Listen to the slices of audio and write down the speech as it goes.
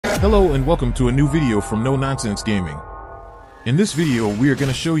Hello and welcome to a new video from No Nonsense Gaming. In this video we are going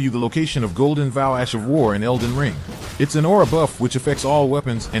to show you the location of Golden Vow Ash of War in Elden Ring. It's an aura buff which affects all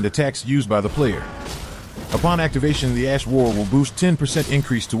weapons and attacks used by the player. Upon activation, the Ash War will boost 10%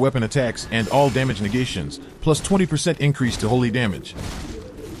 increase to weapon attacks and all damage negations, plus 20% increase to holy damage.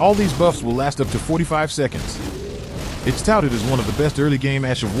 All these buffs will last up to 45 seconds. It's touted as one of the best early game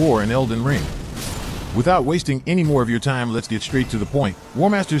Ash of War in Elden Ring. Without wasting any more of your time, let's get straight to the point.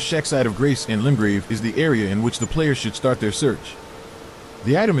 Warmaster's Shackside of Grace in Limgrave is the area in which the player should start their search.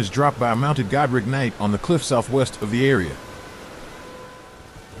 The item is dropped by a mounted Godric Knight on the cliff southwest of the area.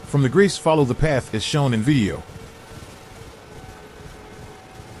 From the Grace, follow the path as shown in video.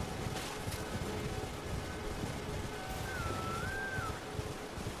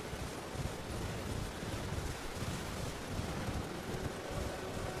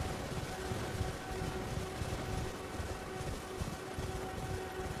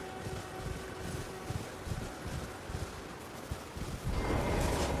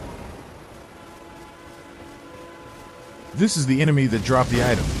 This is the enemy that dropped the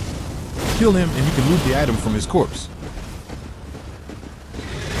item. Kill him and you can loot the item from his corpse.